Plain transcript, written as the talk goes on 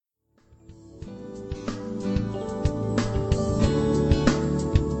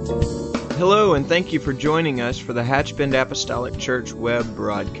Hello, and thank you for joining us for the Hatchbend Apostolic Church web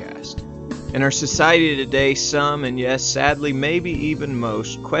broadcast. In our society today, some, and yes, sadly, maybe even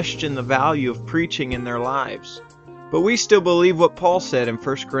most, question the value of preaching in their lives. But we still believe what Paul said in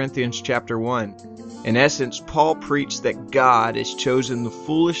 1 Corinthians chapter 1. In essence, Paul preached that God has chosen the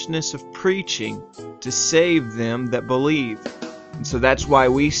foolishness of preaching to save them that believe. And so that's why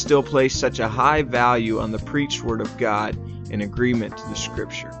we still place such a high value on the preached Word of God in agreement to the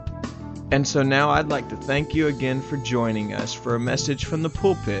Scripture. And so now I'd like to thank you again for joining us for a message from the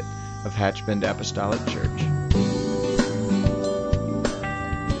pulpit of Hatchbend Apostolic Church.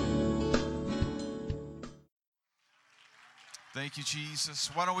 Thank you,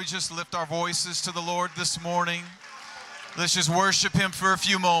 Jesus. Why don't we just lift our voices to the Lord this morning? Let's just worship Him for a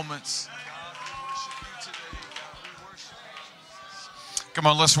few moments. Come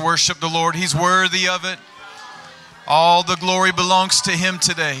on, let's worship the Lord. He's worthy of it. All the glory belongs to Him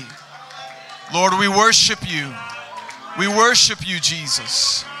today. Lord, we worship You. We worship You,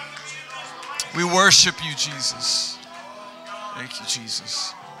 Jesus. We worship You, Jesus. Thank you,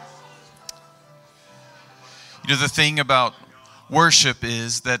 Jesus. You know, the thing about worship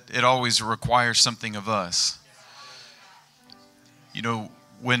is that it always requires something of us. You know,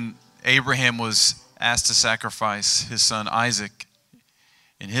 when Abraham was asked to sacrifice his son Isaac,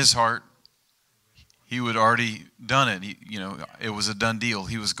 in his heart, he had already done it. It was a done deal.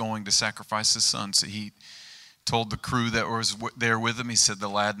 He was going to sacrifice his son. So he told the crew that was there with him, he said, the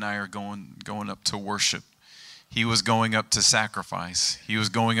lad and I are going up to worship. He was going up to sacrifice. He was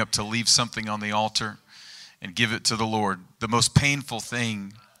going up to leave something on the altar and give it to the Lord. The most painful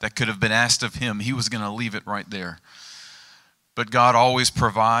thing that could have been asked of him, he was going to leave it right there. But God always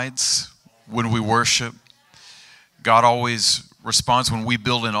provides when we worship. God always responds when we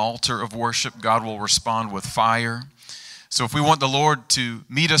build an altar of worship. God will respond with fire. So if we want the Lord to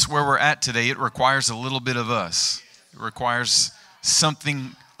meet us where we're at today, it requires a little bit of us. It requires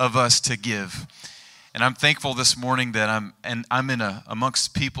something of us to give. And I'm thankful this morning that I'm in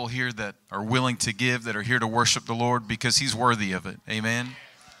amongst people here that are willing to give, that are here to worship the Lord because He's worthy of it. Amen.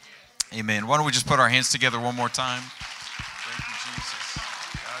 Amen. Why don't we just put our hands together one more time? Thank you, Jesus.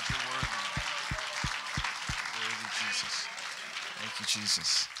 God, you're worthy. Worthy, Jesus. Thank you,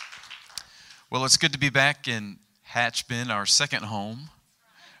 Jesus. Well, it's good to be back in Hatchbend, our second home.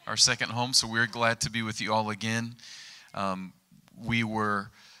 So we're glad to be with you all again. It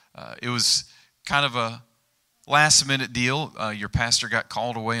was kind of a last-minute deal. Your pastor got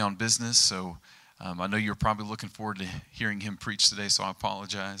called away on business, so I know you're probably looking forward to hearing him preach today, so I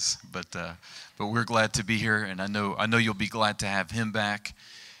apologize. But we're glad to be here, and I know you'll be glad to have him back,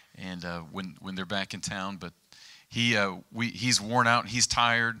 and when they're back in town. But he's worn out, he's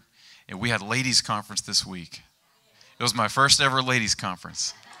tired, and we had a ladies' conference this week. It was my first ever ladies'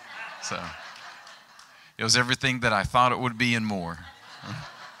 conference, so it was everything that I thought it would be and more.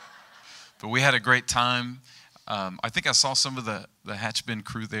 But we had a great time. I think I saw some of the Hatchbend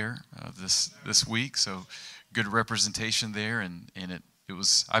crew there this week, so good representation there, and it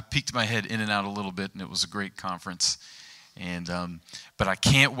was. I peeked my head in and out a little bit, and it was a great conference. And but I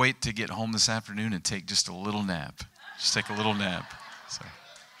can't wait to get home this afternoon and take just a little nap. Just take a little nap. So,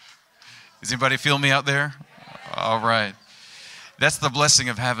 does anybody feel me out there? All right. That's the blessing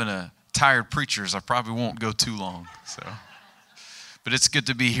of having a tired preacher. I probably won't go too long. So. But it's good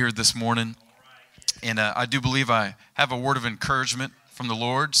to be here this morning, and I do believe I have a word of encouragement from the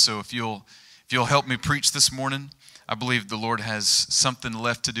Lord. So if you'll help me preach this morning, I believe the Lord has something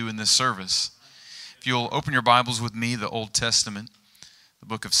left to do in this service. If you'll open your Bibles with me, the Old Testament, the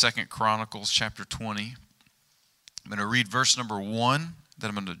book of 2 Chronicles, chapter 20. I'm going to read verse number 1, then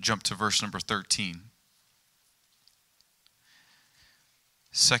I'm going to jump to verse number 13.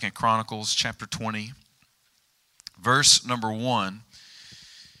 2 Chronicles, chapter 20, verse number 1.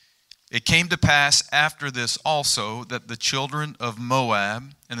 It came to pass after this also that the children of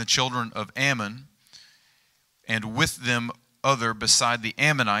Moab and the children of Ammon, and with them other beside the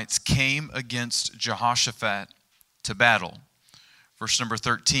Ammonites, came against Jehoshaphat to battle. Verse number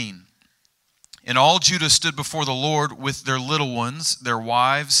 13. And all Judah stood before the Lord with their little ones, their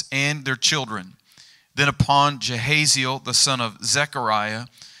wives, and their children. Then upon Jehaziel, the son of Zechariah,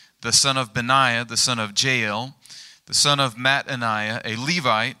 the son of Benaiah, the son of Jael, the son of Mattaniah, a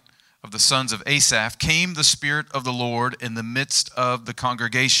Levite of the sons of Asaph, came the Spirit of the Lord in the midst of the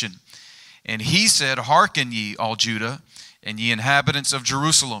congregation. And he said, Hearken ye, all Judah, and ye inhabitants of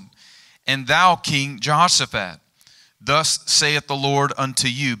Jerusalem, and thou, King Jehoshaphat. Thus saith the Lord unto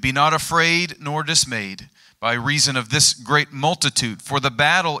you, Be not afraid nor dismayed by reason of this great multitude, for the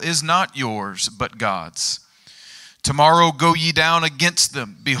battle is not yours, but God's. Tomorrow go ye down against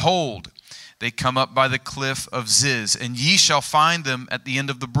them. Behold, They come up by the cliff of Ziz, and ye shall find them at the end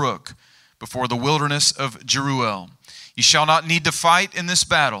of the brook, before the wilderness of Jeruel. Ye shall not need to fight in this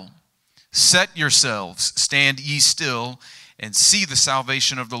battle. Set yourselves, stand ye still, and see the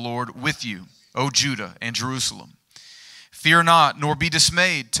salvation of the Lord with you, O Judah and Jerusalem. Fear not, nor be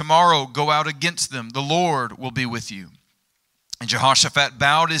dismayed. Tomorrow go out against them. The Lord will be with you. And Jehoshaphat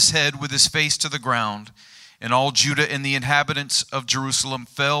bowed his head with his face to the ground, and all Judah and the inhabitants of Jerusalem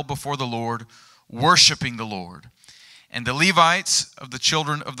fell before the Lord, worshiping the Lord. And the Levites of the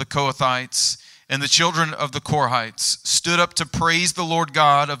children of the Kohathites and the children of the Korhites stood up to praise the Lord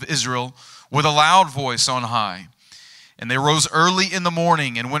God of Israel with a loud voice on high. And they rose early in the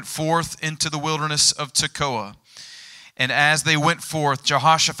morning and went forth into the wilderness of Tekoa. And as they went forth,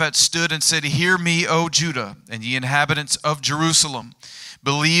 Jehoshaphat stood and said, Hear me, O Judah, and ye inhabitants of Jerusalem.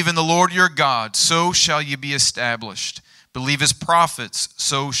 Believe in the Lord your God, so shall ye be established. Believe his prophets,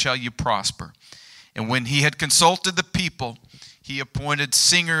 so shall ye prosper. And when he had consulted the people, he appointed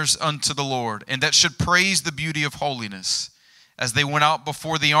singers unto the Lord, and that should praise the beauty of holiness, as they went out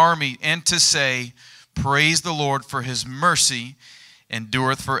before the army, and to say, Praise the Lord, for his mercy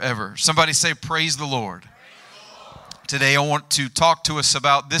endureth forever. Somebody say, Praise the Lord. Today I want to talk to us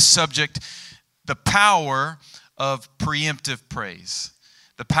about this subject, the power of preemptive praise.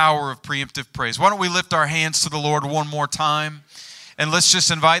 The power of preemptive praise. Why don't we lift our hands to the Lord one more time? And let's just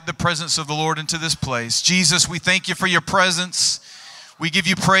invite the presence of the Lord into this place. Jesus, we thank you for your presence. We give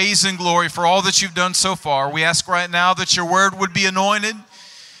you praise and glory for all that you've done so far. We ask right now that your word would be anointed,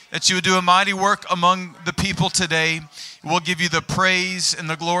 that you would do a mighty work among the people today. We'll give you the praise and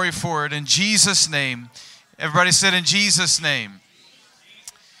the glory for it. In Jesus' name. Everybody said in Jesus' name.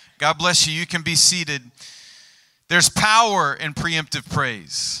 God bless you. You can be seated. There's power in preemptive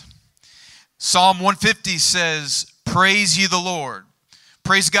praise. Psalm 150 says, Praise ye the Lord.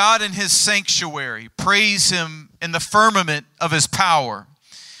 Praise God in his sanctuary. Praise him in the firmament of his power.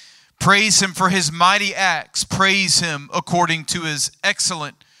 Praise him for his mighty acts. Praise him according to his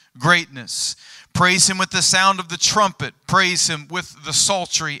excellent greatness. Praise him with the sound of the trumpet. Praise him with the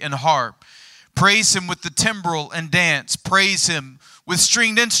psaltery and harp. Praise him with the timbrel and dance. Praise him with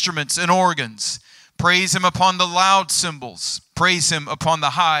stringed instruments and organs. Praise him upon the loud cymbals. Praise him upon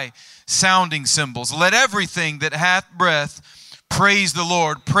the high sounding cymbals. Let everything that hath breath praise the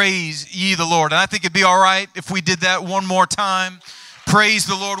Lord. Praise ye the Lord. And I think it'd be all right if we did that one more time. Praise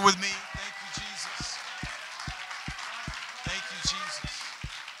the Lord with me. Thank you, Jesus. Thank you, Jesus.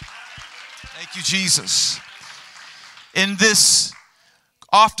 Thank you, Jesus. In this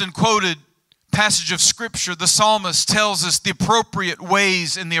often quoted passage of Scripture, the psalmist tells us the appropriate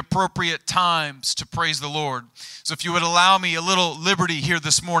ways and the appropriate times to praise the Lord. So if you would allow me a little liberty here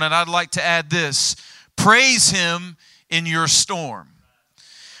this morning, I'd like to add this. Praise him in your storm.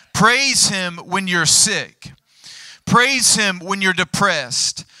 Praise him when you're sick. Praise him when you're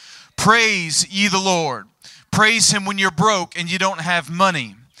depressed. Praise ye the Lord. Praise him when you're broke and you don't have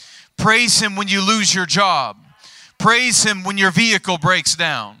money. Praise him when you lose your job. Praise him when your vehicle breaks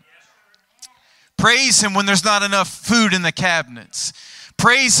down. Praise him when there's not enough food in the cabinets.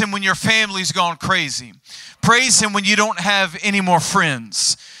 Praise him when your family's gone crazy. Praise him when you don't have any more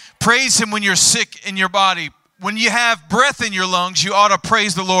friends. Praise him when you're sick in your body. When you have breath in your lungs, you ought to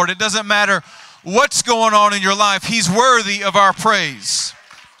praise the Lord. It doesn't matter what's going on in your life. He's worthy of our praise.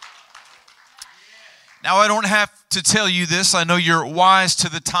 Now, I don't have to tell you this. I know you're wise to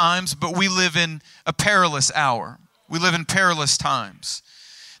the times, but we live in a perilous hour. We live in perilous times.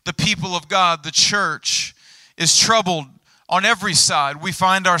 The people of God, the church, is troubled on every side. We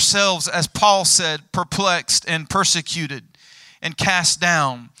find ourselves, as Paul said, perplexed and persecuted and cast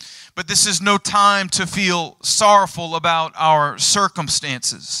down. But this is no time to feel sorrowful about our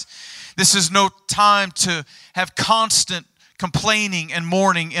circumstances. This is no time to have constant complaining and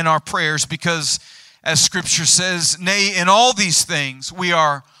mourning in our prayers, because as Scripture says, nay, in all these things we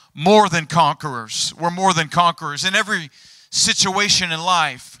are more than conquerors. We're more than conquerors. In every situation in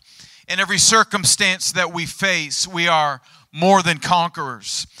life, in every circumstance that we face, we are more than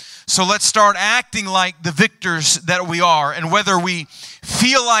conquerors. So let's start acting like the victors that we are. And whether we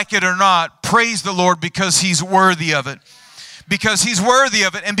feel like it or not, praise the Lord, because he's worthy of it. Because he's worthy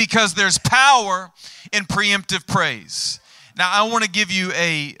of it, and because there's power in preemptive praise. Now, I want to give you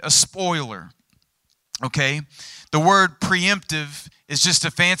a spoiler, okay? The word preemptive is just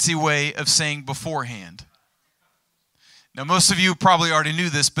a fancy way of saying beforehand. Now, most of you probably already knew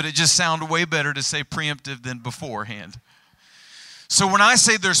this, but it just sounded way better to say preemptive than beforehand. So when I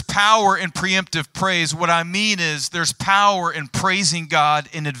say there's power in preemptive praise, what I mean is there's power in praising God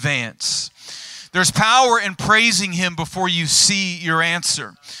in advance. There's power in praising him before you see your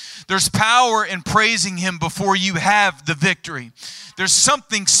answer. There's power in praising Him before you have the victory. There's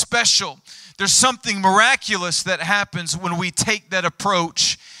something special. There's something miraculous that happens when we take that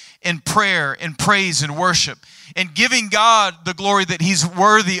approach in prayer, in praise and worship, and giving God the glory that He's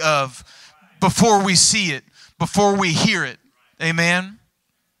worthy of before we see it, before we hear it. Amen?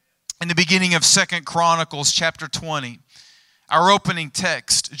 In the beginning of 2 Chronicles chapter 20, our opening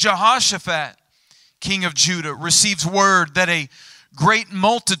text, Jehoshaphat, king of Judah, receives word that a great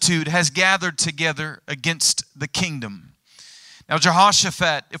multitude has gathered together against the kingdom. Now,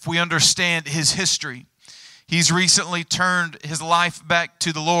 Jehoshaphat, if we understand his history, he's recently turned his life back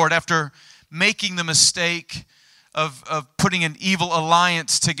to the Lord after making the mistake of putting an evil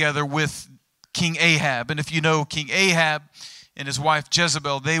alliance together with King Ahab. And if you know King Ahab and his wife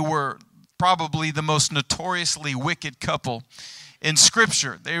Jezebel, they were probably the most notoriously wicked couple in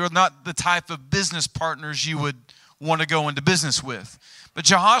Scripture. They were not the type of business partners you would want to go into business with. But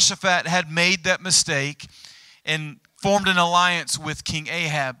Jehoshaphat had made that mistake and formed an alliance with King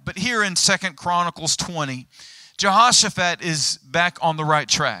Ahab. But here in 2 Chronicles 20, Jehoshaphat is back on the right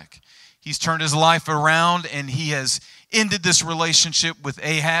track. He's turned his life around and he has ended this relationship with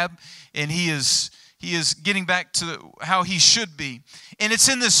Ahab, and he is getting back to how he should be. And it's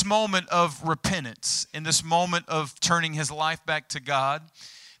in this moment of repentance, in this moment of turning his life back to God,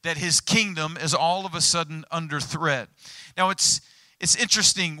 that his kingdom is all of a sudden under threat. Now, it's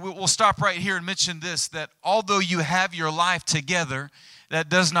interesting. We'll stop right here and mention this, that although you have your life together, that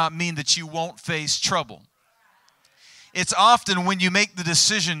does not mean that you won't face trouble. It's often when you make the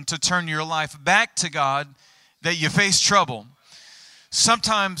decision to turn your life back to God that you face trouble.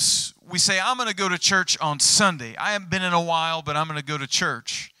 Sometimes we say, I'm going to go to church on Sunday. I haven't been in a while, but I'm going to go to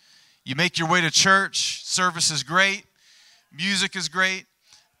church. You make your way to church. Service is great. Music is great.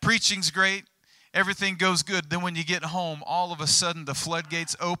 Preaching's great. Everything goes good. Then when you get home, all of a sudden the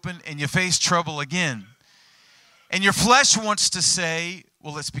floodgates open and you face trouble again. And your flesh wants to say,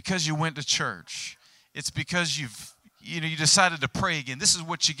 well, it's because you went to church. It's because you decided to pray again. This is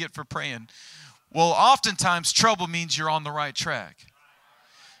what you get for praying. Well, oftentimes trouble means you're on the right track.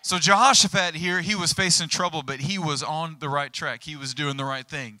 So Jehoshaphat here, he was facing trouble, but he was on the right track. He was doing the right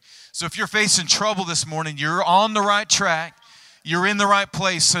thing. So if you're facing trouble this morning, you're on the right track. You're in the right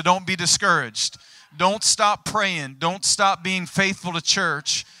place, so don't be discouraged. Don't stop praying. Don't stop being faithful to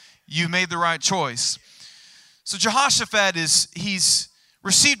church. You made the right choice. So Jehoshaphat he's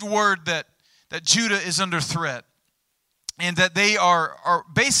received word that Judah is under threat and that they are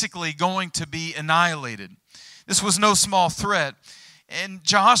basically going to be annihilated. This was no small threat. And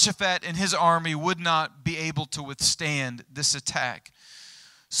Jehoshaphat and his army would not be able to withstand this attack.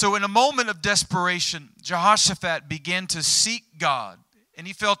 So in a moment of desperation, Jehoshaphat began to seek God, and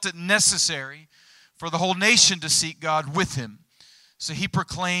he felt it necessary for the whole nation to seek God with him. So he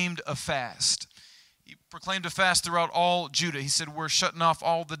proclaimed a fast. He proclaimed a fast throughout all Judah. He said, we're shutting off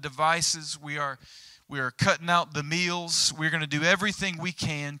all the devices. We are cutting out the meals. We're going to do everything we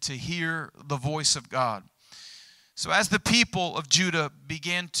can to hear the voice of God. So as the people of Judah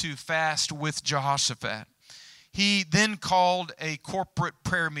began to fast with Jehoshaphat, he then called a corporate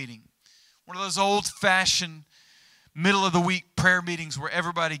prayer meeting. One of those old-fashioned, middle-of-the-week prayer meetings where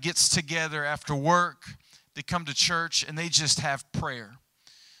everybody gets together after work. They come to church and they just have prayer.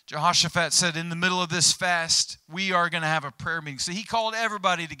 Jehoshaphat said, in the middle of this fast, we are going to have a prayer meeting. So he called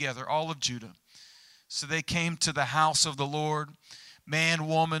everybody together, all of Judah. So they came to the house of the Lord. Man,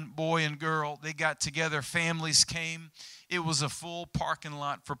 woman, boy, and girl, they got together. Families came. It was a full parking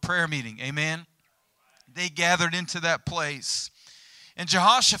lot for prayer meeting. Amen? They gathered into that place. And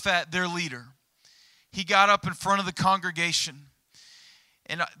Jehoshaphat, their leader, he got up in front of the congregation.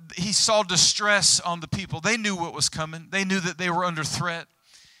 And he saw distress on the people. They knew what was coming. They knew that they were under threat.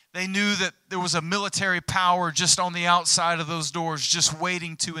 They knew that there was a military power just on the outside of those doors, just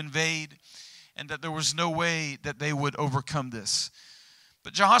waiting to invade, and that there was no way that they would overcome this.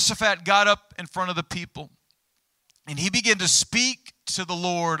 But Jehoshaphat got up in front of the people, and he began to speak to the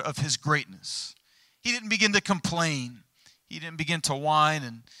Lord of his greatness. He didn't begin to complain. He didn't begin to whine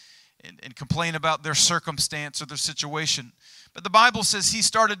and complain about their circumstance or their situation. But the Bible says he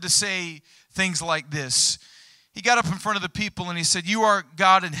started to say things like this. He got up in front of the people and he said, you are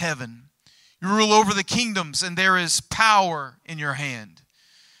God in heaven. You rule over the kingdoms, and there is power in your hand.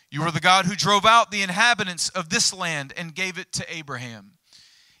 You are the God who drove out the inhabitants of this land and gave it to Abraham.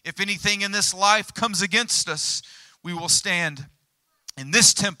 If anything in this life comes against us, we will stand in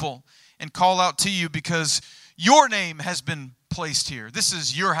this temple and call out to you because your name has been placed here. This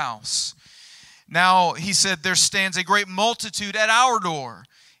is your house. Now, he said, there stands a great multitude at our door,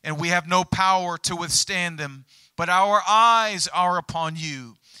 and we have no power to withstand them, but our eyes are upon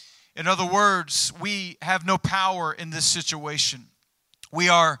you. In other words, we have no power in this situation. We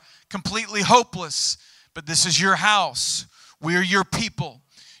are completely hopeless, but this is your house. We are your people.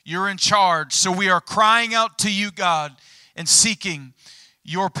 You're in charge. So we are crying out to you, God, and seeking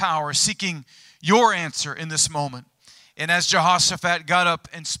your power, seeking your answer in this moment. And as Jehoshaphat got up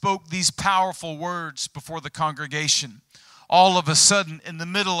and spoke these powerful words before the congregation, all of a sudden, in the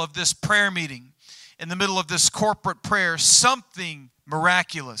middle of this prayer meeting, in the middle of this corporate prayer, something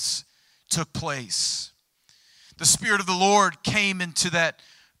miraculous took place. The Spirit of the Lord came into that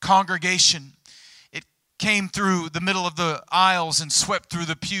congregation. It came through the middle of the aisles and swept through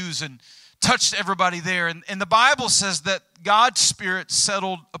the pews and touched everybody there. And the Bible says that God's Spirit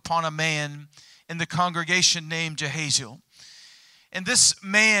settled upon a man in the congregation named Jehaziel. And this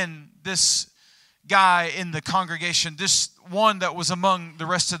man, this guy in the congregation, this one that was among the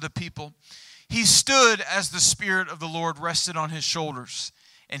rest of the people, he stood as the Spirit of the Lord rested on his shoulders,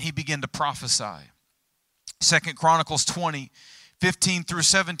 and he began to prophesy. 2 Chronicles 20, 15 through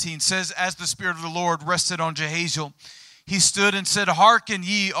 17 says, as the Spirit of the Lord rested on Jehaziel, he stood and said, hearken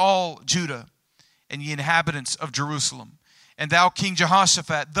ye all Judah, and ye inhabitants of Jerusalem, and thou King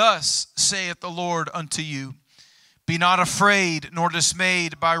Jehoshaphat, thus saith the Lord unto you, be not afraid nor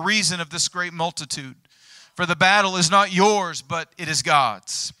dismayed by reason of this great multitude, for the battle is not yours, but it is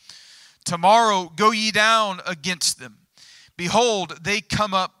God's. Tomorrow go ye down against them. Behold, they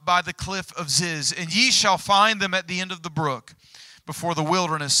come up by the cliff of Ziz, and ye shall find them at the end of the brook, before the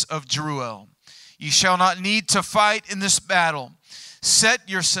wilderness of Jeruel. Ye shall not need to fight in this battle. Set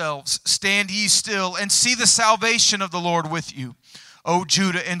yourselves, stand ye still, and see the salvation of the Lord with you, O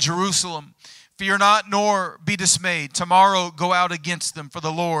Judah and Jerusalem. Fear not, nor be dismayed. Tomorrow go out against them, for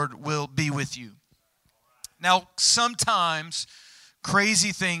the Lord will be with you. Now, sometimes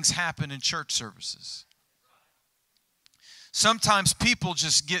crazy things happen in church services. Sometimes people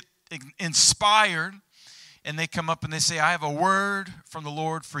just get inspired, and they come up and they say, I have a word from the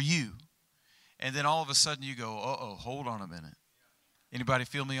Lord for you. And then all of a sudden you go, uh-oh, hold on a minute. Anybody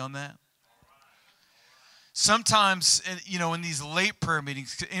feel me on that? Sometimes, in these late prayer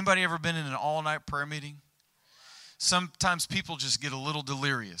meetings, anybody ever been in an all-night prayer meeting? Sometimes people just get a little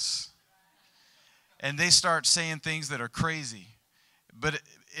delirious. And they start saying things that are crazy. But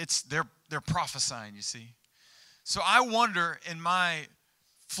they're prophesying, you see. So I wonder in my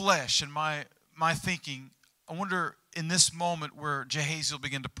flesh and my thinking, I wonder in this moment where Jehaziel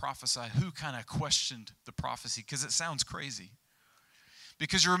began to prophesy, who kind of questioned the prophecy? Because it sounds crazy.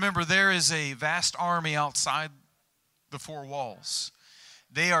 Because you remember, there is a vast army outside the four walls.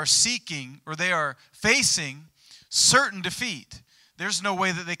 They are seeking, or they are facing certain defeat. There's no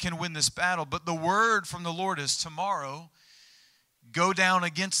way that they can win this battle. But the word from the Lord is, tomorrow, go down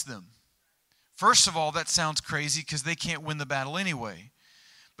against them. First of all, that sounds crazy because they can't win the battle anyway.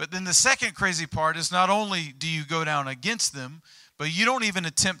 But then the second crazy part is, not only do you go down against them, but you don't even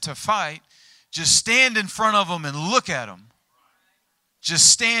attempt to fight. Just stand in front of them and look at them.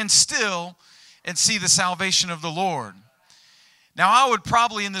 Just stand still and see the salvation of the Lord. Now, I would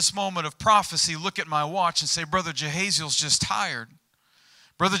probably in this moment of prophecy look at my watch and say, Brother Jehaziel's just tired.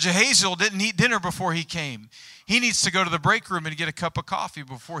 Brother Jehaziel didn't eat dinner before he came. He needs to go to the break room and get a cup of coffee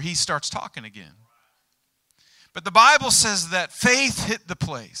before he starts talking again. But the Bible says that faith hit the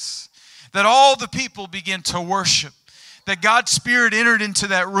place, that all the people began to worship, that God's Spirit entered into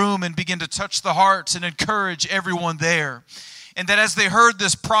that room and began to touch the hearts and encourage everyone there. And that as they heard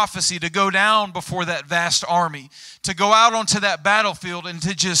this prophecy to go down before that vast army, to go out onto that battlefield and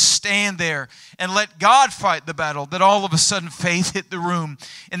to just stand there and let God fight the battle, that all of a sudden faith hit the room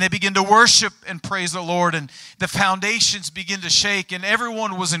and they begin to worship and praise the Lord, and the foundations begin to shake, and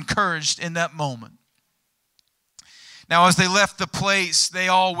everyone was encouraged in that moment. Now, as they left the place, they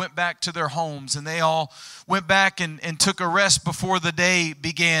all went back to their homes, and they all went back and took a rest before the day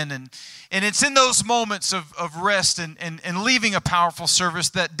began. And it's in those moments of rest and leaving a powerful service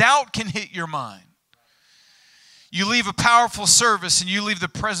that doubt can hit your mind. You leave a powerful service and you leave the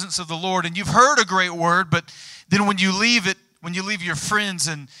presence of the Lord, and you've heard a great word, but then when you leave it, when you leave your friends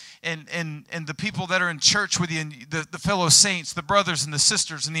and the people that are in church with you, and the fellow saints, the brothers and the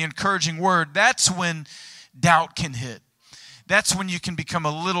sisters, and the encouraging word, that's when doubt can hit. That's when you can become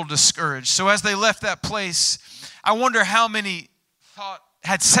a little discouraged. So as they left that place, I wonder how many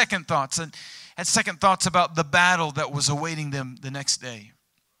had second thoughts about the battle that was awaiting them the next day.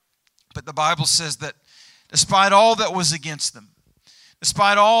 But the Bible says that despite all that was against them,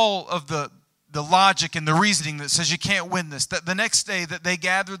 despite all of the logic and the reasoning that says you can't win this, that the next day that they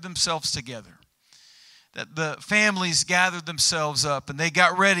gathered themselves together, that the families gathered themselves up and they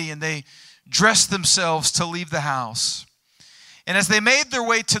got ready and they dressed themselves to leave the house. And as they made their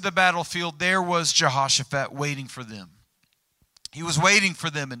way to the battlefield, there was Jehoshaphat waiting for them. He was waiting for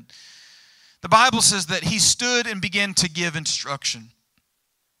them, and the Bible says that he stood and began to give instruction.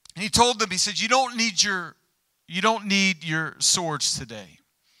 And he told them, he said, you don't need your swords today.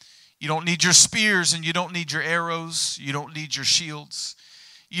 You don't need your spears, and you don't need your arrows. You don't need your shields.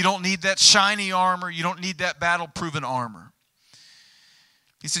 You don't need that shiny armor. You don't need that battle-proven armor.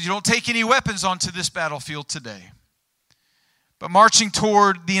 He said, you don't take any weapons onto this battlefield today. But marching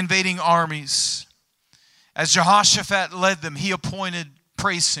toward the invading armies, as Jehoshaphat led them, he appointed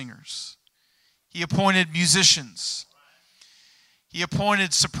praise singers. He appointed musicians. He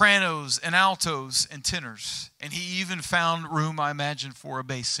appointed sopranos and altos and tenors. And he even found room, I imagine, for a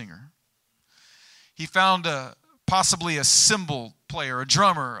bass singer. He found possibly a cymbal player, a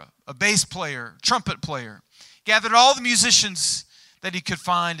drummer, a bass player, trumpet player. Gathered all the musicians that he could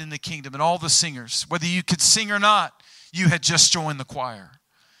find in the kingdom and all the singers. Whether you could sing or not, you had just joined the choir.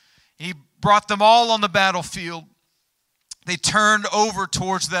 He brought them all on the battlefield. They turned over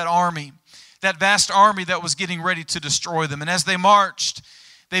towards that army, that vast army that was getting ready to destroy them. And as they marched,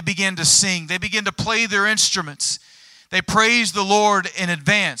 they began to sing. They began to play their instruments. They praised the Lord in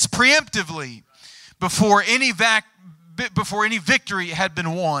advance, preemptively, before any victory had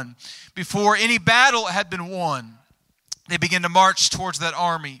been won, before any battle had been won. They began to march towards that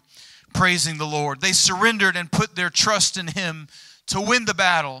army, praising the Lord. They surrendered and put their trust in Him to win the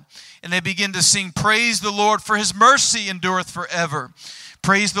battle. And they began to sing, praise the Lord, for His mercy endureth forever.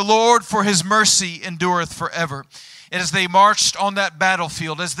 Praise the Lord, for His mercy endureth forever. And as they marched on that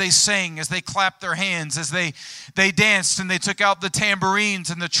battlefield, as they sang, as they clapped their hands, as they danced, and they took out the tambourines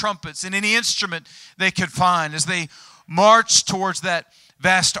and the trumpets and any instrument they could find, as they marched towards that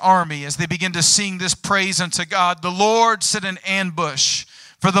vast army, as they began to sing this praise unto God, the Lord set an ambush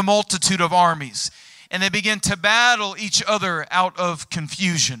for the multitude of armies. And they began to battle each other out of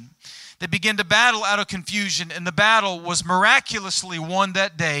confusion. They began to battle out of confusion, and the battle was miraculously won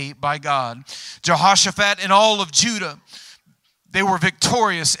that day by God. Jehoshaphat and all of Judah, they were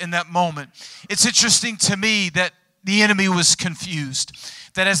victorious in that moment. It's interesting to me that the enemy was confused.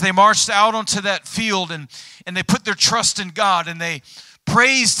 That as they marched out onto that field and they put their trust in God and they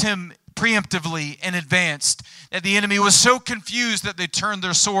praised Him preemptively and advanced, that the enemy was so confused that they turned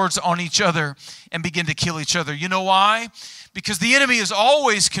their swords on each other and began to kill each other. You know why? Because the enemy is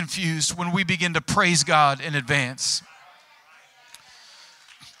always confused when we begin to praise God in advance.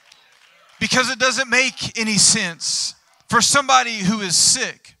 Because it doesn't make any sense for somebody who is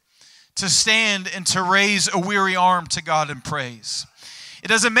sick to stand and to raise a weary arm to God in praise. It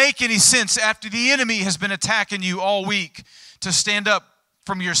doesn't make any sense after the enemy has been attacking you all week to stand up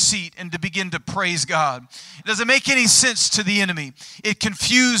from your seat and to begin to praise God. It doesn't make any sense to the enemy. It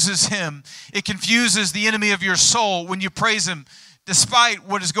confuses him. It confuses the enemy of your soul when you praise Him despite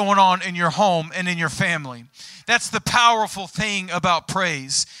what is going on in your home and in your family. That's the powerful thing about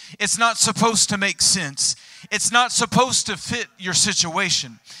praise. It's not supposed to make sense. It's not supposed to fit your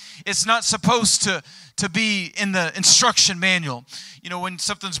situation. It's not supposed to be in the instruction manual. You know, when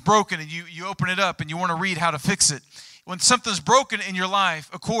something's broken and you open it up and you want to read how to fix it. When something's broken in your life,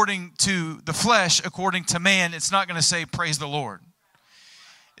 according to the flesh, according to man, it's not going to say, praise the Lord.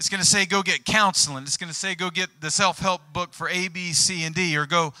 It's going to say, go get counseling. It's going to say, go get the self-help book for A, B, C, and D, or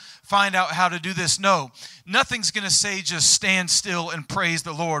go find out how to do this. No, nothing's going to say, just stand still and praise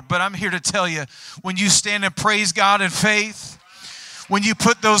the Lord. But I'm here to tell you, when you stand and praise God in faith, when you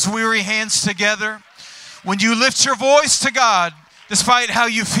put those weary hands together, when you lift your voice to God, despite how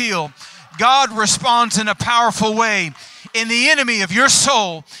you feel, God responds in a powerful way. And the enemy of your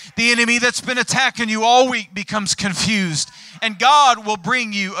soul, the enemy that's been attacking you all week, becomes confused. And God will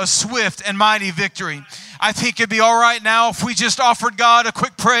bring you a swift and mighty victory. I think it'd be all right now if we just offered God a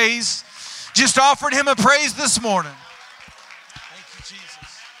quick praise. Just offered Him a praise this morning. Thank you,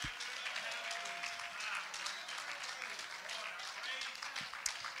 Jesus.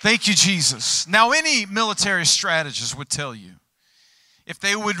 Thank you, Jesus. Now, any military strategist would tell you, if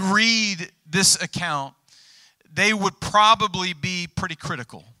they would read this account, they would probably be pretty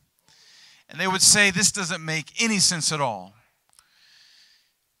critical. And they would say, this doesn't make any sense at all.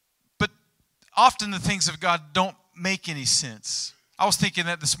 But often the things of God don't make any sense. I was thinking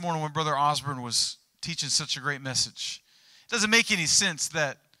that this morning when Brother Osborne was teaching such a great message. It doesn't make any sense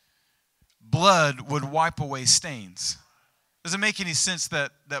that blood would wipe away stains. It doesn't make any sense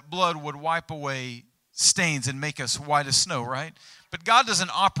that blood would wipe away stains and make us white as snow, right? But God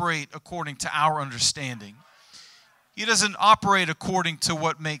doesn't operate according to our understanding. He doesn't operate according to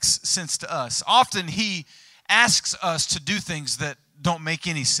what makes sense to us. Often He asks us to do things that don't make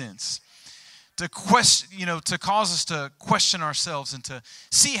any sense. to cause us to question ourselves and to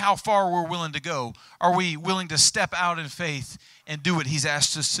see how far we're willing to go. Are we willing to step out in faith and do what he's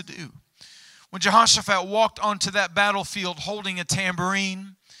asked us to do? When Jehoshaphat walked onto that battlefield holding a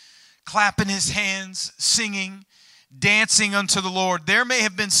tambourine, clapping his hands, singing, dancing unto the Lord, there may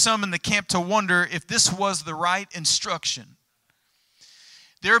have been some in the camp to wonder if this was the right instruction.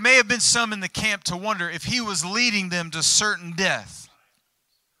 There may have been some in the camp to wonder if he was leading them to certain death.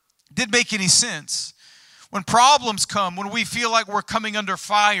 Didn't make any sense. When problems come, when we feel like we're coming under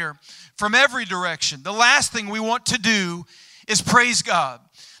fire from every direction, the last thing we want to do is praise God.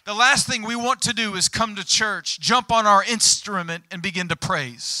 The last thing we want to do is come to church, jump on our instrument, and begin to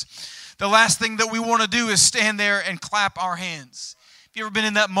praise. The last thing that we want to do is stand there and clap our hands. Have you ever been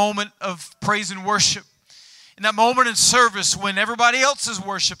in that moment of praise and worship? In that moment in service when everybody else is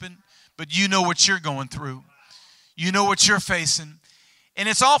worshiping, but you know what you're going through. You know what you're facing. And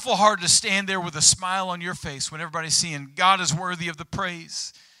it's awful hard to stand there with a smile on your face when everybody's seeing God is worthy of the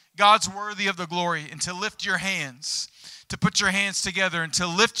praise. God's worthy of the glory. And to lift your hands, to put your hands together and to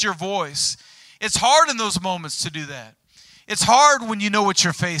lift your voice. It's hard in those moments to do that. It's hard when you know what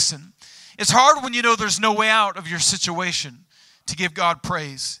you're facing. It's hard when you know there's no way out of your situation to give God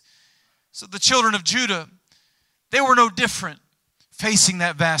praise. So the children of Judah, they were no different facing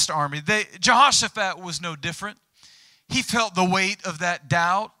that vast army. Jehoshaphat was no different. He felt the weight of that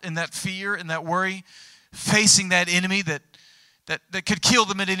doubt and that fear and that worry facing that enemy that could kill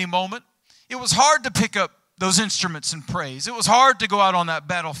them at any moment. It was hard to pick up those instruments and praise. It was hard to go out on that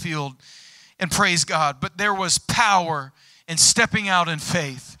battlefield and praise God. But there was power in stepping out in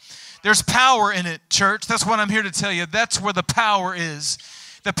faith. There's power in it, church. That's what I'm here to tell you. That's where the power is.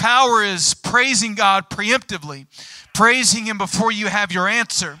 The power is praising God preemptively. Praising Him before you have your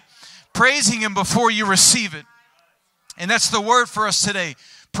answer. Praising Him before you receive it. And that's the word for us today.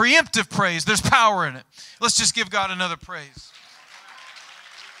 Preemptive praise. There's power in it. Let's just give God another praise.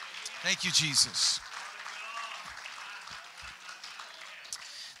 Thank you, Jesus.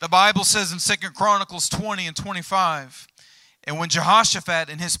 The Bible says in 2 Chronicles 20 and 25, and when Jehoshaphat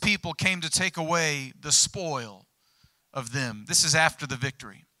and his people came to take away the spoil of them, this is after the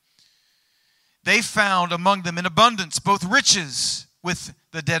victory, they found among them in abundance both riches with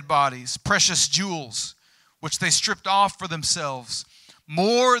the dead bodies, precious jewels, which they stripped off for themselves,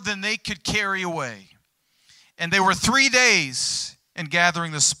 more than they could carry away. And they were 3 days in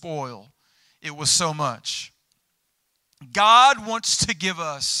gathering the spoil. It was so much. God wants to give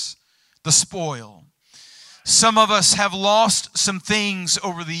us the spoil. Some of us have lost some things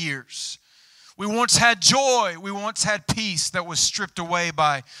over the years. We once had joy. We once had peace that was stripped away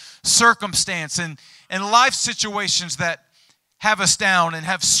by circumstance and life situations that have us down and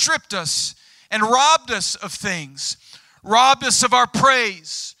have stripped us and robbed us of things, robbed us of our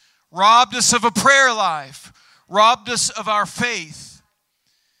praise, robbed us of a prayer life, robbed us of our faith.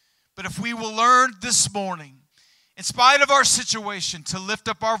 But if we will learn this morning, in spite of our situation, to lift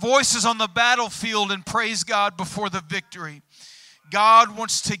up our voices on the battlefield and praise God before the victory, God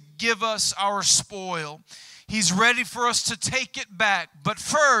wants to give us our spoil. He's ready for us to take it back. But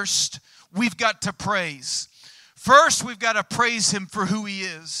first, we've got to praise. First, we've got to praise Him for who He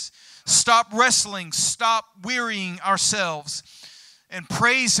is. Stop wrestling, stop wearying ourselves, and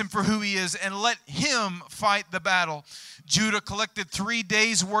praise Him for who He is, and let Him fight the battle. Judah collected 3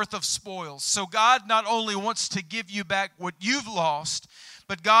 days' worth of spoils. So God not only wants to give you back what you've lost,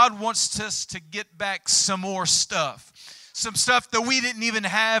 but God wants us to get back some more stuff. Some stuff that we didn't even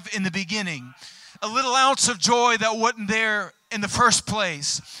have in the beginning. A little ounce of joy that wasn't there in the first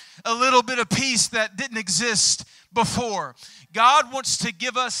place. A little bit of peace that didn't exist before. God wants to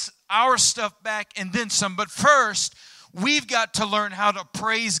give us our stuff back and then some. But first, we've got to learn how to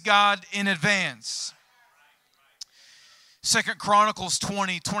praise God in advance. 2 Chronicles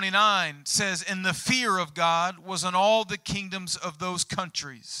 20:29 says, and the fear of God was on all the kingdoms of those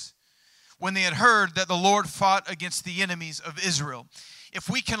countries when they had heard that the Lord fought against the enemies of Israel. If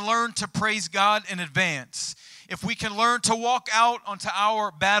we can learn to praise God in advance, if we can learn to walk out onto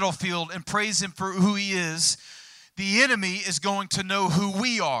our battlefield and praise Him for who He is, the enemy is going to know who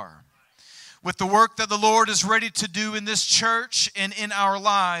we are. With the work that the Lord is ready to do in this church and in our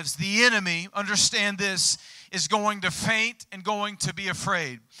lives, the enemy, understand this, is going to faint and going to be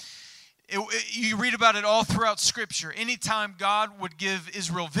afraid. You read about it all throughout Scripture. Anytime God would give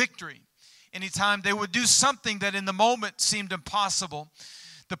Israel victory, anytime they would do something that in the moment seemed impossible,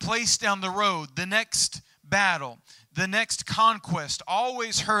 the place down the road, the next battle, the next conquest,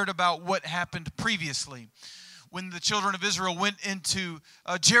 always heard about what happened previously. when the children of Israel went into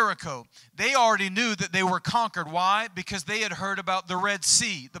Jericho, they already knew that they were conquered. Why? Because they had heard about the Red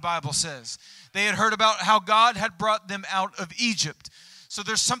Sea, the Bible says. They had heard about how God had brought them out of Egypt. So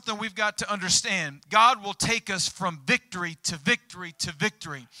there's something we've got to understand. God will take us from victory to victory to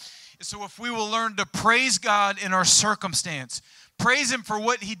victory. So if we will learn to praise God in our circumstance, praise Him for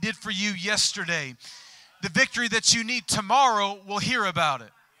what He did for you yesterday, the victory that you need tomorrow, we'll hear about it.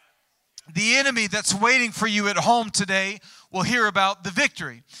 The enemy that's waiting for you at home today will hear about the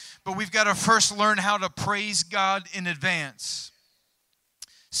victory. But we've got to first learn how to praise God in advance.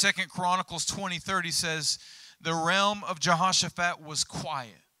 2 Chronicles 20:30 says, the realm of Jehoshaphat was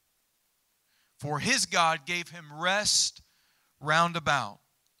quiet, for his God gave him rest round about.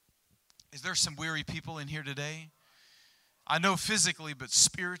 Is there some weary people in here today? I know physically, but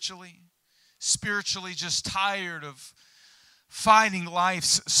spiritually just tired of fighting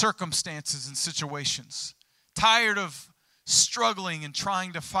life's circumstances and situations. Tired of struggling and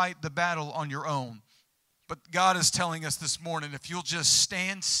trying to fight the battle on your own. But God is telling us this morning, if you'll just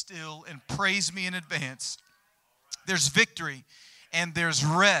stand still and praise me in advance, there's victory and there's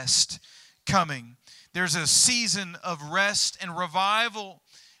rest coming. There's a season of rest and revival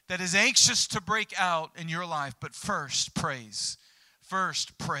that is anxious to break out in your life. But first, praise.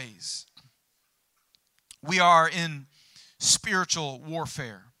 First, praise. We are in spiritual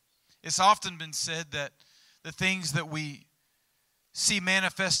warfare. It's often been said that the things that we see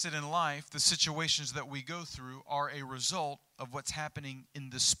manifested in life, the situations that we go through, are a result of what's happening in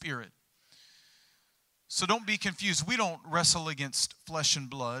the spirit. So don't be confused. We don't wrestle against flesh and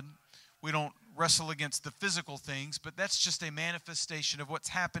blood. We don't wrestle against the physical things, but that's just a manifestation of what's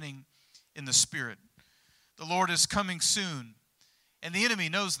happening in the spirit. The Lord is coming soon, and the enemy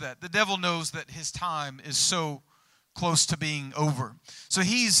knows that. The devil knows that his time is so close to being over. So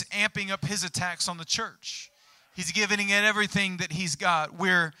he's amping up his attacks on the church. He's giving it everything that he's got.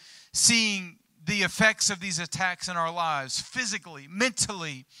 We're seeing the effects of these attacks in our lives, physically,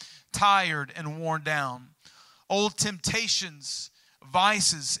 mentally, tired and worn down. Old temptations,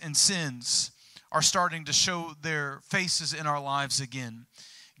 vices, and sins are starting to show their faces in our lives again.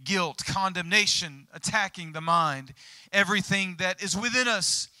 Guilt, condemnation, attacking the mind. Everything that is within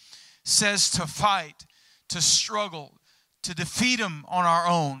us says to fight, to struggle, to defeat Him on our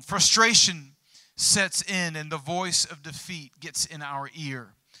own. Frustration sets in and the voice of defeat gets in our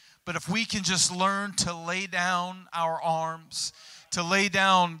ear. But if we can just learn to lay down our arms, to lay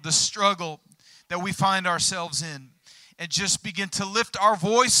down the struggle that we find ourselves in, and just begin to lift our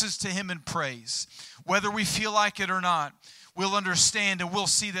voices to Him in praise, whether we feel like it or not, we'll understand and we'll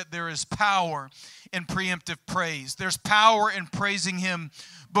see that there is power in preemptive praise. There's power in praising Him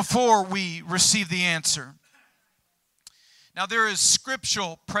before we receive the answer. Now, there is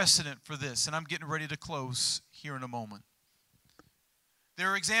scriptural precedent for this, and I'm getting ready to close here in a moment. There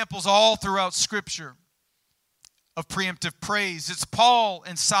are examples all throughout Scripture of preemptive praise. It's Paul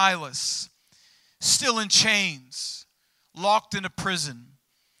and Silas, still in chains, locked in a prison.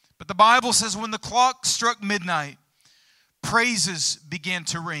 But the Bible says when the clock struck midnight, praises began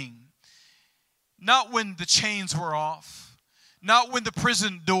to ring. Not when the chains were off, not when the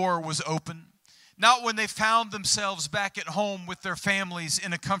prison door was open, not when they found themselves back at home with their families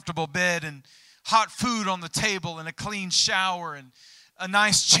in a comfortable bed and hot food on the table and a clean shower and a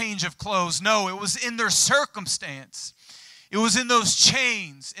nice change of clothes. No, it was in their circumstance. It was in those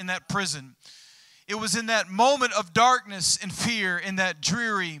chains in that prison. It was in that moment of darkness and fear, in that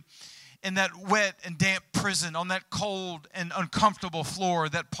dreary, in that wet and damp prison, on that cold and uncomfortable floor,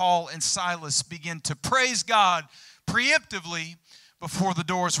 that Paul and Silas began to praise God preemptively before the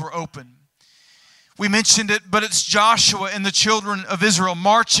doors were open. We mentioned it, but it's Joshua and the children of Israel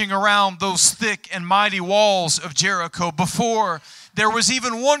marching around those thick and mighty walls of Jericho. Before there was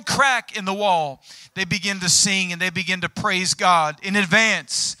even one crack in the wall, they begin to sing and they begin to praise God in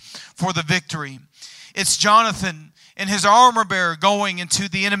advance for the victory. It's Jonathan and his armor bearer going into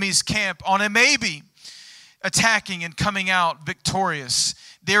the enemy's camp on a maybe, attacking and coming out victorious.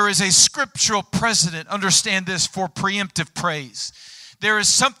 There is a scriptural precedent, understand this, for preemptive praise. There is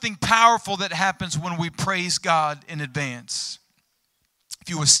something powerful that happens when we praise God in advance. If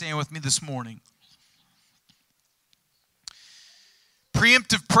you would stand with me this morning.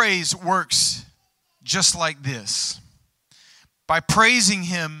 Preemptive praise works just like this. By praising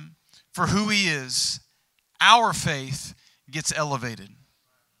Him for who He is, our faith gets elevated.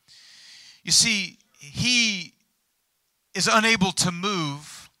 You see, He is unable to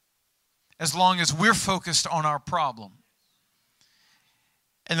move as long as we're focused on our problem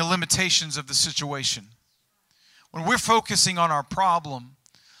and the limitations of the situation. When we're focusing on our problem,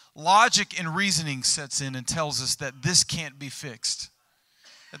 logic and reasoning sets in and tells us that this can't be fixed,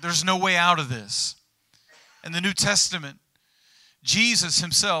 that there's no way out of this. In the New Testament, Jesus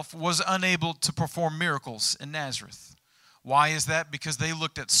himself was unable to perform miracles in Nazareth. Why is that? Because they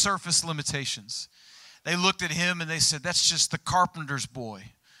looked at surface limitations. They looked at him and they said, that's just the carpenter's boy.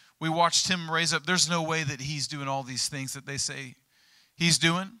 We watched him raise up. There's no way that he's doing all these things that they say he's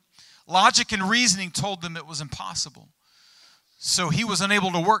doing. Logic and reasoning told them it was impossible. So he was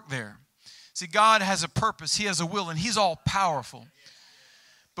unable to work there. See, God has a purpose. He has a will, and he's all powerful.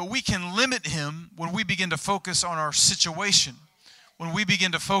 But we can limit him when we begin to focus on our situation, when we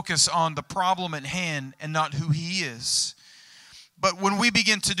begin to focus on the problem at hand and not who he is. But when we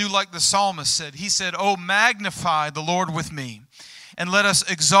begin to do like the psalmist said, he said, "Oh, magnify the Lord with me, and let us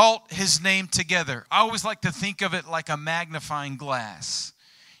exalt his name together." I always like to think of it like a magnifying glass.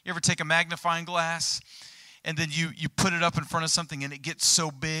 You ever take a magnifying glass and then you put it up in front of something and it gets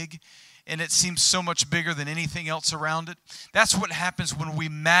so big and it seems so much bigger than anything else around it? That's what happens when we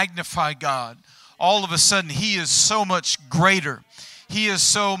magnify God. All of a sudden, he is so much greater. He is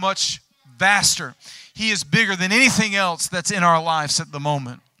so much vaster. He is bigger than anything else that's in our lives at the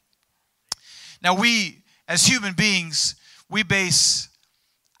moment. Now we, as human beings, we base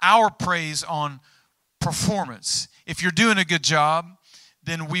our praise on performance. If you're doing a good job,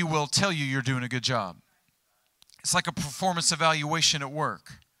 then we will tell you you're doing a good job. It's like a performance evaluation at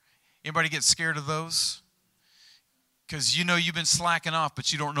work. Anybody get scared of those? Because you know you've been slacking off,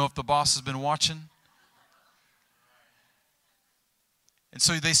 but you don't know if the boss has been watching. And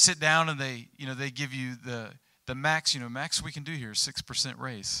so they sit down and they give you the max, max we can do here is 6%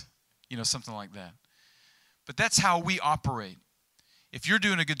 raise, something like that. But that's how we operate. If you're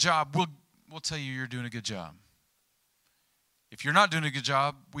doing a good job, we'll tell you you're doing a good job. If you're not doing a good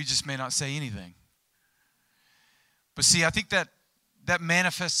job, we just may not say anything. But see, I think that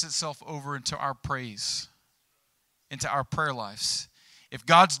manifests itself over into our praise, into our prayer lives. If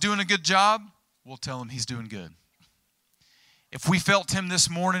God's doing a good job, we'll tell him he's doing good. If we felt him this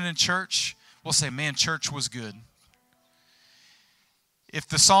morning in church, we'll say, man, church was good. If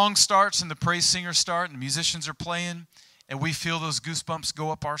the song starts and the praise singers start and the musicians are playing and we feel those goosebumps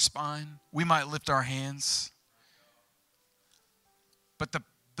go up our spine, we might lift our hands. But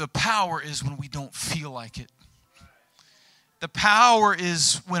the power is when we don't feel like it. The power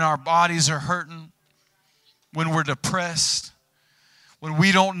is when our bodies are hurting, when we're depressed, when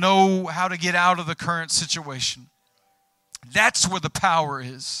we don't know how to get out of the current situation. That's where the power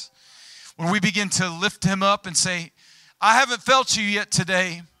is. When we begin to lift him up and say, I haven't felt you yet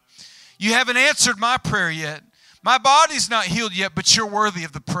today. You haven't answered my prayer yet. My body's not healed yet, but you're worthy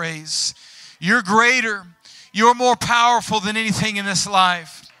of the praise. You're greater. You're more powerful than anything in this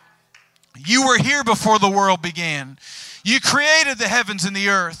life. You were here before the world began. You created the heavens and the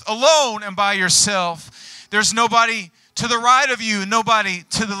earth alone and by yourself. There's nobody to the right of you, nobody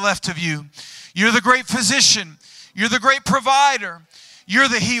to the left of you. You're the great physician. You're the great provider. You're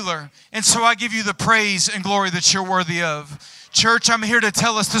the healer. And so I give you the praise and glory that you're worthy of. Church, I'm here to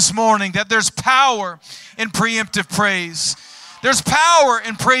tell us this morning that there's power in preemptive praise. There's power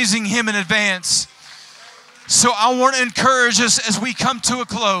in praising him in advance. So I want to encourage us as we come to a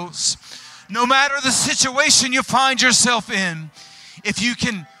close. No matter the situation you find yourself in, if you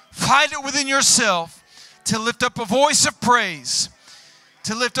can find it within yourself to lift up a voice of praise,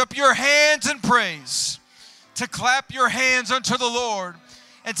 to lift up your hands in praise, to clap your hands unto the Lord,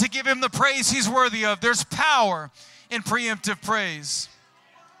 and to give him the praise he's worthy of. There's power in preemptive praise.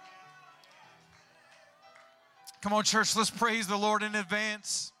 Come on, church, let's praise the Lord in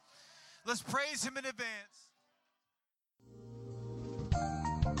advance. Let's praise him in advance.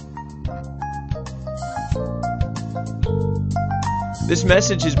 This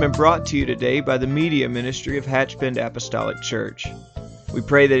message has been brought to you today by the media ministry of Hatchbend Apostolic Church. We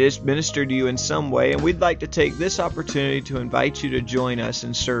pray that it's ministered to you in some way, and we'd like to take this opportunity to invite you to join us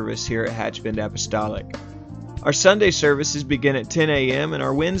in service here at Hatchbend Apostolic. Our Sunday services begin at 10 a.m. and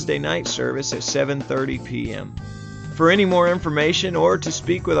our Wednesday night service at 7:30 p.m. For any more information or to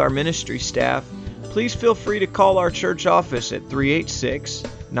speak with our ministry staff, please feel free to call our church office at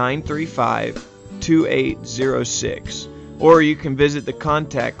 386-935-2806, or you can visit the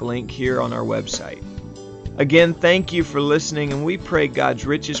contact link here on our website. Again, thank you for listening, and we pray God's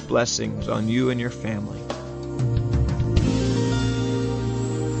richest blessings on you and your family.